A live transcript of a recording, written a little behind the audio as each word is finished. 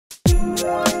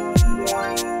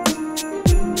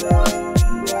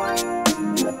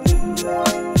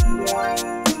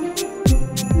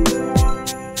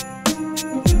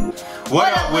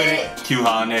What up with it? Q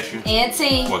hollering at you. And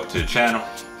T. Welcome to the channel.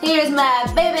 Here's my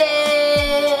baby.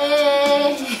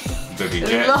 Baby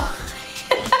Jax.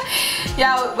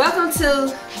 Y'all, welcome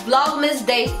to Vlogmas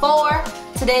Day 4.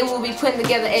 Today we'll be putting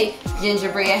together a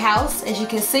gingerbread house. As you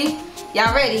can see,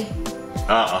 y'all ready?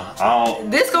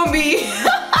 This gonna be.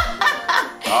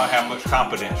 I don't have much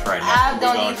confidence right now. I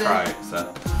don't We're gonna either. try it.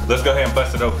 So let's go ahead and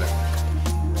bust it open.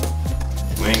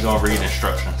 We ain't gonna read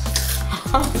instructions.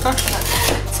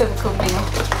 Typical me.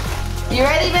 You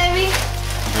ready, baby?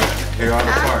 Here are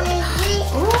the parts.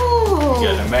 Ooh. We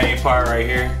got the main part right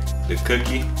here, the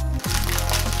cookie.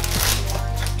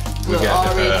 We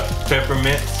got the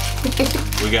peppermint.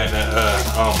 We got the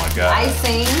oh my god.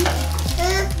 Icing.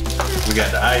 We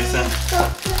got the icing.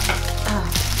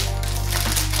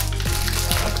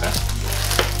 Okay.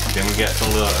 Then we got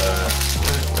some little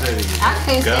what are these? I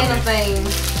can't Gummy? stand them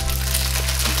things.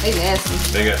 They nasty.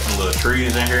 They got some little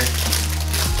trees in here.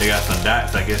 They got some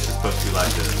dots. I guess it's supposed to be like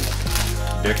the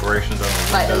decorations on the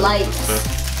windows. Like the lights. And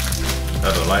stuff.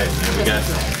 Oh, the lights. And we got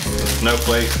some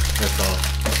snowflakes and some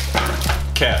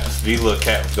caps. These little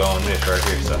caps go on this right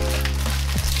here. So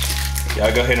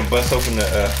y'all go ahead and bust open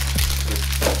the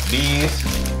these.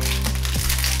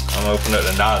 I'm gonna open up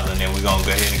the nozzle and then we're gonna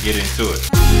go ahead and get into it.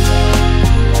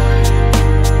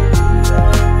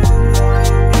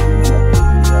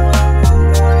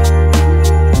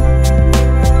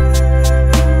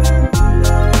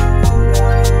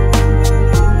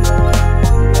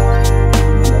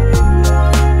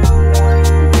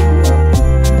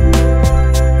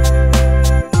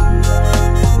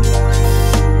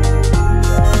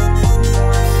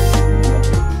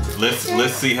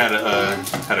 Let's see how the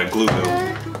glue goes.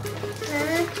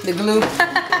 The glue. The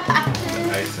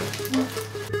icing.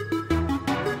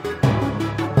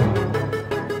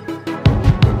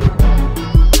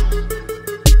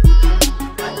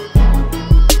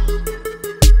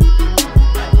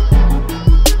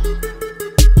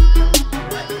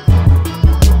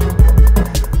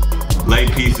 Lay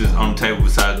pieces on the table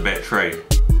beside the back tray.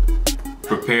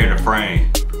 Prepare the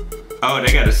frame. Oh,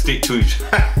 they gotta stick to each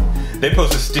other. They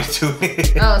supposed to stick to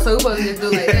it. Oh, so we're supposed to just do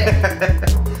like that.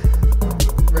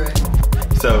 Right.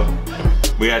 So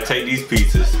we gotta take these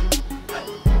pieces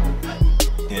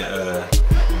and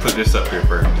put this up here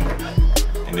first,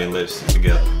 and then let's stick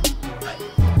together.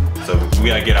 So we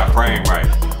gotta get our frame right.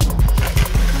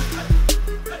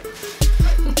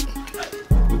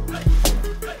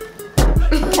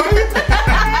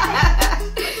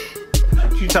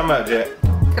 What you talking about, Jack?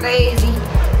 Crazy.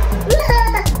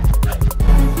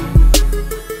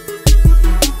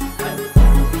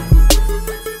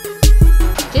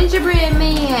 Gingerbread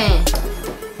man.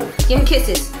 Give him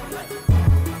kisses.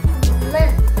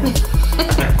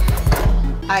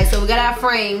 Alright, so we got our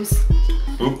frames.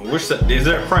 Which side? Is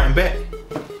there a front and back?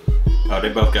 Oh, they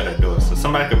both got a door, so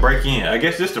somebody could break in. I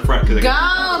guess this the front. Cause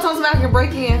Gone! Tell somebody can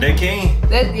break in. They can.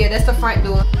 Yeah, that's the front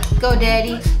door. Go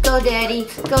daddy, go daddy,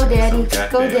 go daddy,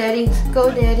 go daddy, go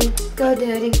daddy, go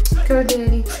daddy, go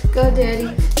daddy, go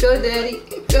daddy, go daddy,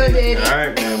 go daddy.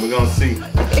 Alright, man, we're gonna see.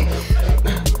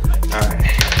 Alright.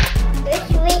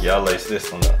 Y'all lace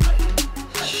this one up.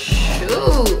 Shoot.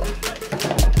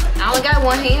 I only got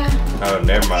one hand. Oh,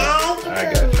 never mind. I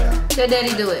got you. Let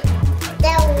daddy do it.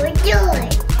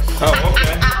 Oh,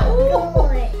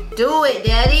 okay. Do it,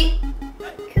 daddy.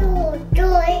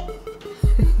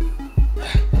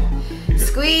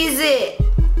 Squeeze it.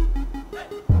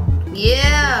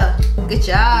 Yeah. Good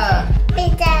job.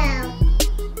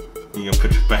 You gonna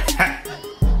put your back.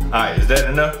 Alright, is that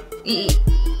enough? Eat.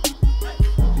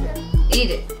 Eat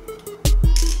it.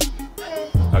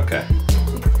 Okay.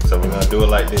 So we're gonna do it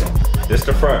like this. This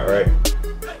the front, right?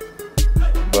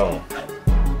 Boom.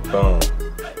 Boom.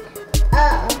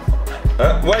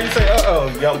 Why you say uh-oh?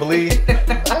 You don't believe?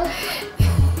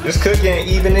 This cookie ain't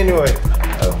even anyway.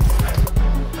 Oh.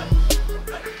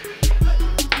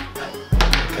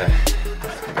 Okay.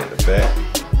 Get the back.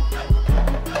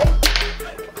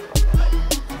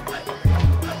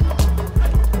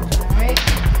 Alright.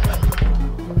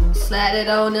 Slide it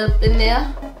on up in there.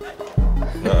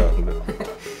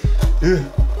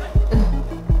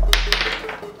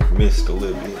 Missed a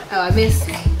little bit. Oh, I missed.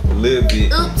 A little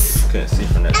bit. Oops. Couldn't see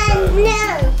from that side.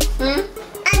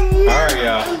 Alright,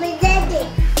 y'all.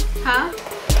 Huh?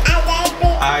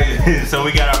 Alright, so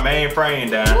we got our main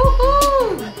frame down.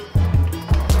 Woohoo!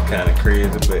 Kind of crazy,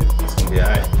 but it's gonna be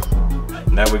alright.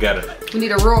 Now we We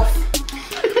need a rough.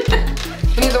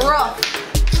 We need a rough.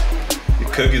 the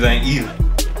cookies ain't even.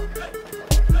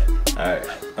 Alright.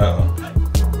 Uh-oh.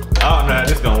 I don't know how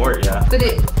this gonna work, y'all. Put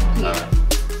it.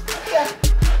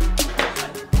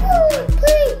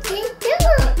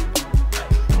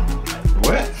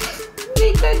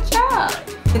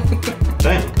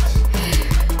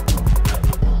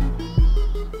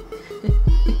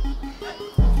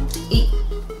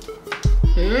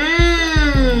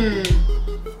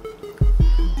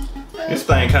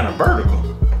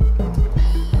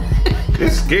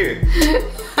 scared.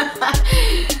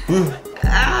 Our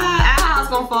house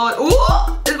gonna fall.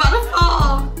 Ooh, it's about to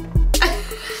fall.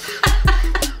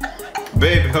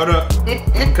 Baby, hold up.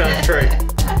 Concentrate.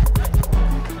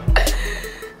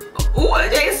 Ooh,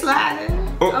 they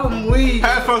sliding. Oh, I'm weak.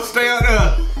 how am I supposed to stay out there?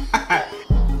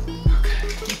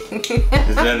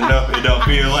 Is that enough? It don't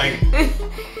feel like.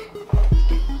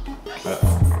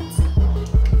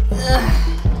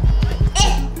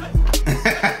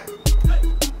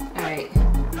 Alright.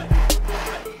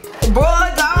 Boy,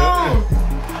 gone.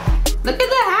 Look at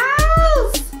the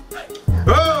house.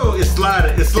 Oh, it's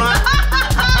sliding. It's sliding.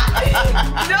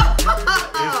 No.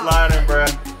 It's sliding,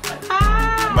 bruh.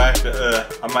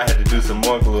 I might have to do some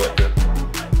more glue up there.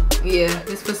 Yeah,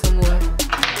 let's put some more.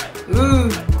 Ooh.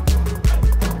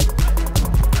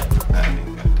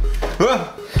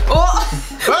 Oh! Oh!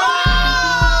 Oh!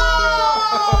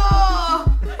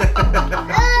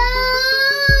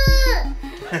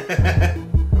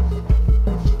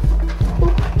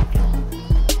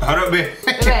 Hold up, babe.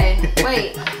 Okay,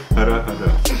 wait. Hold up.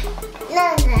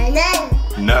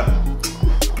 No.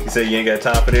 You say you ain't got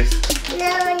time for this? No.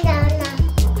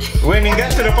 We ain't even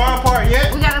got to the farm part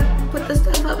yet. We gotta put the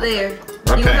stuff up there.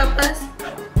 Okay. You help us?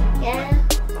 Yeah.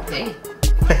 Okay.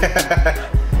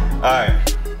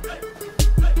 Alright.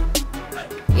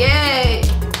 Yay!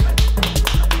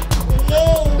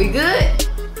 We good?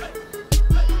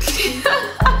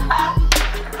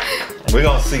 We're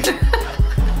gonna see.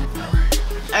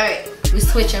 Alright, we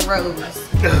switching roles.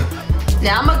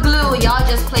 Now I'm gonna glue and y'all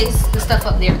just place the stuff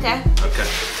up there, okay? Okay.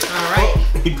 Alright.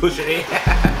 Oh, he push it in.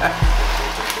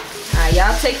 Alright,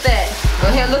 y'all take that. Go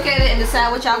ahead, look at it and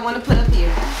decide what y'all want to put up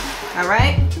here.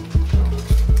 Alright?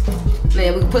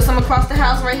 Then we can put some across the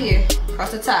house right here.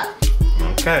 Across the top.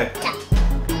 Okay.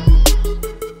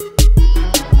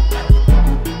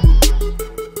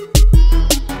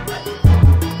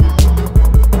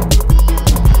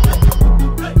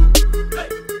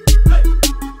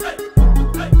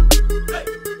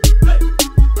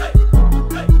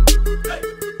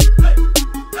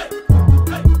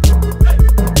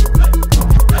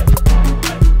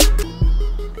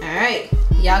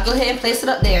 Y'all go ahead and place it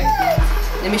up there.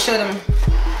 Let me show them.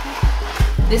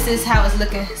 This is how it's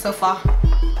looking so far.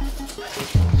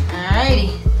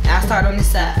 Alrighty, I'll start on this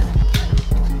side.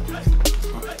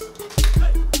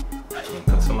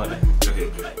 Somebody, go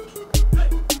ahead.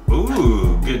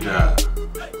 Ooh, good job.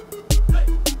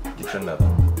 Get you another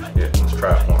one. Yeah, let's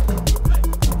try one.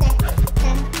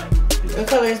 What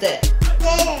color is that?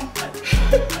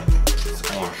 It's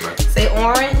orange, right? Say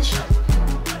orange.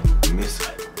 Miss it.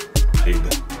 There you go.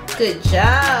 Good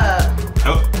job.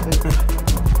 Oh.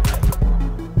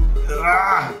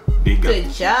 Ah, there you go. Good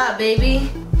job, baby.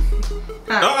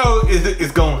 Huh. Uh-oh,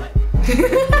 it's going.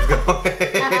 It's going.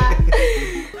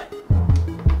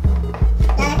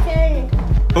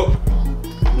 Oh.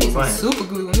 Need some super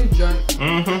glue on this joint.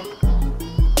 Mm-hmm.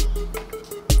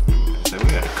 So we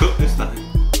gotta cook this thing.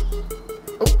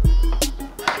 Oh.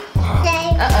 Wow.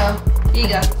 Uh-oh. Here you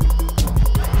go.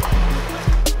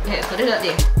 Yeah, put it up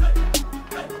there.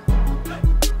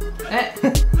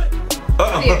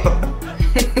 Uh-oh.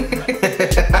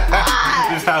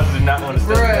 This house did not want to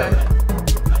stay together.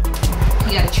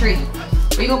 You got a tree.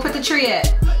 Where you gonna put the tree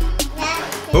at?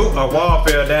 Oh, a wall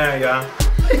fell down, y'all.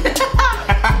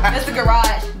 That's the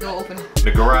garage door open.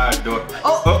 The garage door.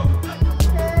 Oh. Oh.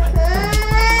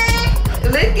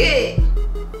 Look it.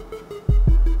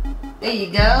 There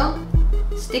you go.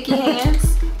 Sticky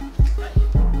hands.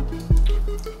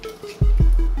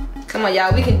 Come on,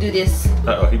 y'all. We can do this.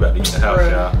 Uh-oh, he about to eat the house,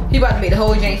 y'all. He about to make the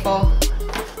whole jank fall.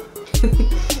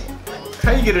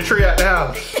 How you get a tree out the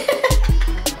house?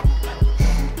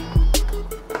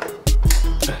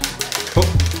 Oh.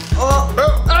 Oh,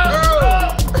 oh,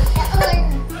 oh.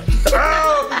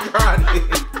 Oh, God.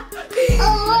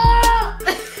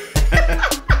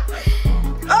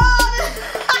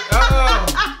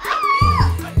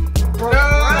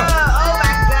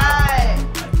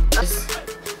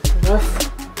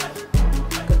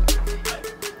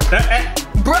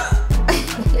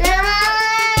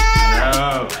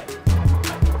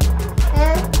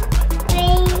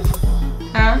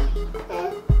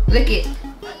 Lick it.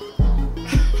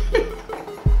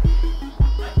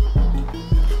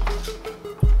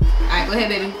 Alright, go ahead,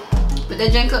 baby. Put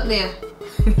that drink up there.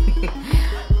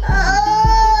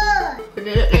 Put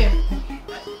it up there.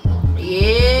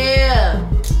 Yeah.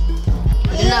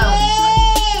 Put it low.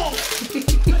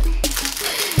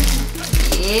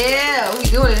 Yeah, we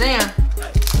doing it now.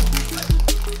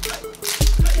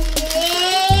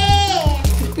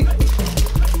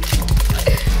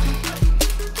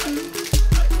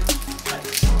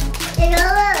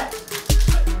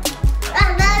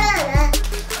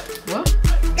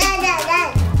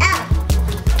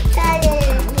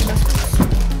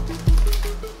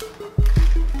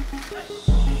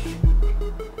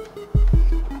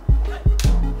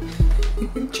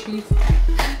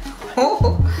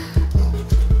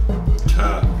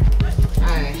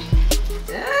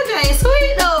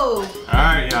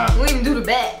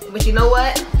 But you know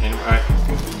what? And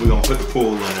we're gonna put the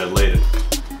pool in there later.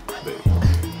 But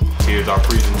here's our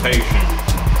presentation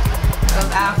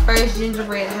of our first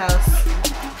gingerbread house.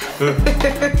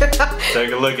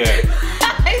 Take a look at it.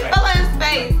 He's pulling his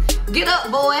face. Get up,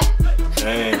 boy.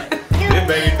 Dang. This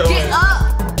baby Get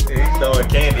up. He's throwing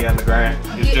candy on the ground.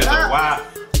 It's Get just up.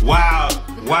 a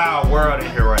wild world in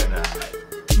here right now.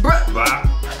 Bruh. Wow.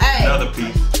 Hey. Another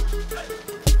piece.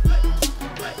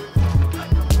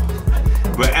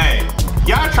 But hey,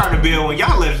 y'all trying to build one.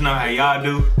 Y'all let us know how y'all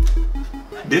do.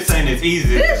 This ain't as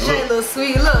easy as This it shit looks. look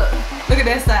sweet. Look at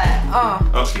that side.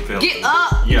 Oh, she fell. Get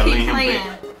up. Yeah, You lean keep him playing.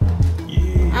 back.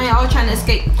 Yeah. I ain't always trying to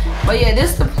escape. But yeah,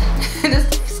 this the this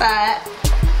the side.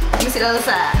 Let me see the other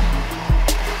side.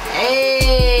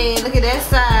 Hey, look at that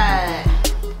side.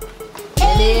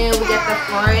 And then we got the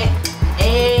front.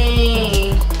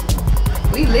 Hey,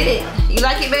 we lit. You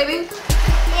like it, baby?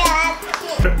 Yeah.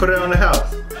 Put it on the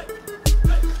house.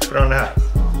 Put it on the house.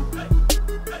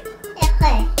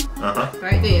 Okay.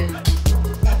 Right there.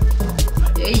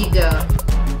 There you go.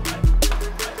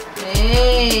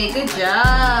 Hey, good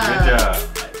job. Good job.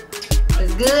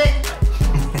 It's good.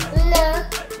 No.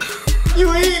 You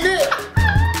eating it?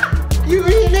 You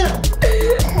eating it?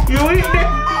 You eating it?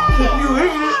 You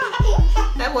eating it?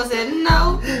 That boy said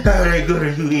no. How that good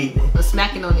are you eating? I'm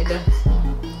smacking on it though.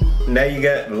 Now you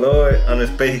got the Lord on his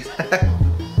face.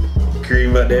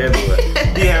 Cream up there everywhere.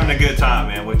 He having a good time,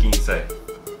 man. What can you say?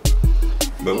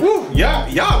 But woo,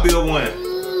 y'all build one.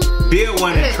 Build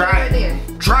one and try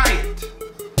it. Try it.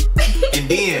 And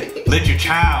then let your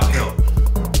child help.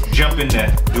 Jump in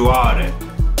there, do all that.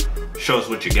 Show us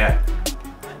what you got.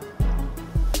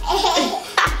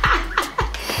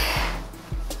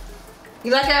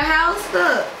 You like our house?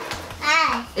 Look.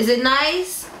 Nice. Is it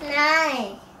nice?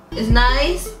 Nice. It's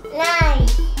nice?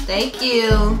 Nice. Thank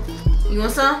you. You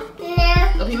want some?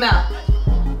 No. Open your mouth.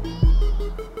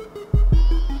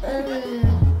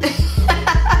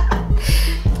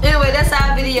 Anyway, that's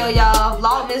our video, y'all.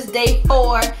 Vlogmas day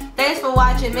 4. Thanks for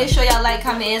watching. Make sure y'all like,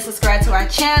 comment, and subscribe to our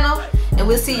channel. And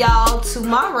we'll see y'all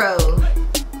tomorrow.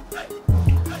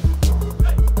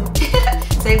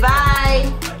 Say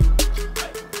bye.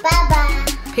 Bye-bye.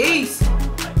 Peace.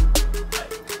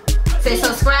 Say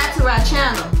subscribe to our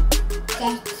channel.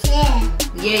 That's it.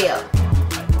 Yeah.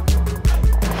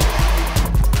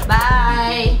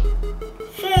 Bye.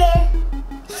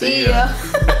 See. See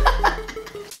ya.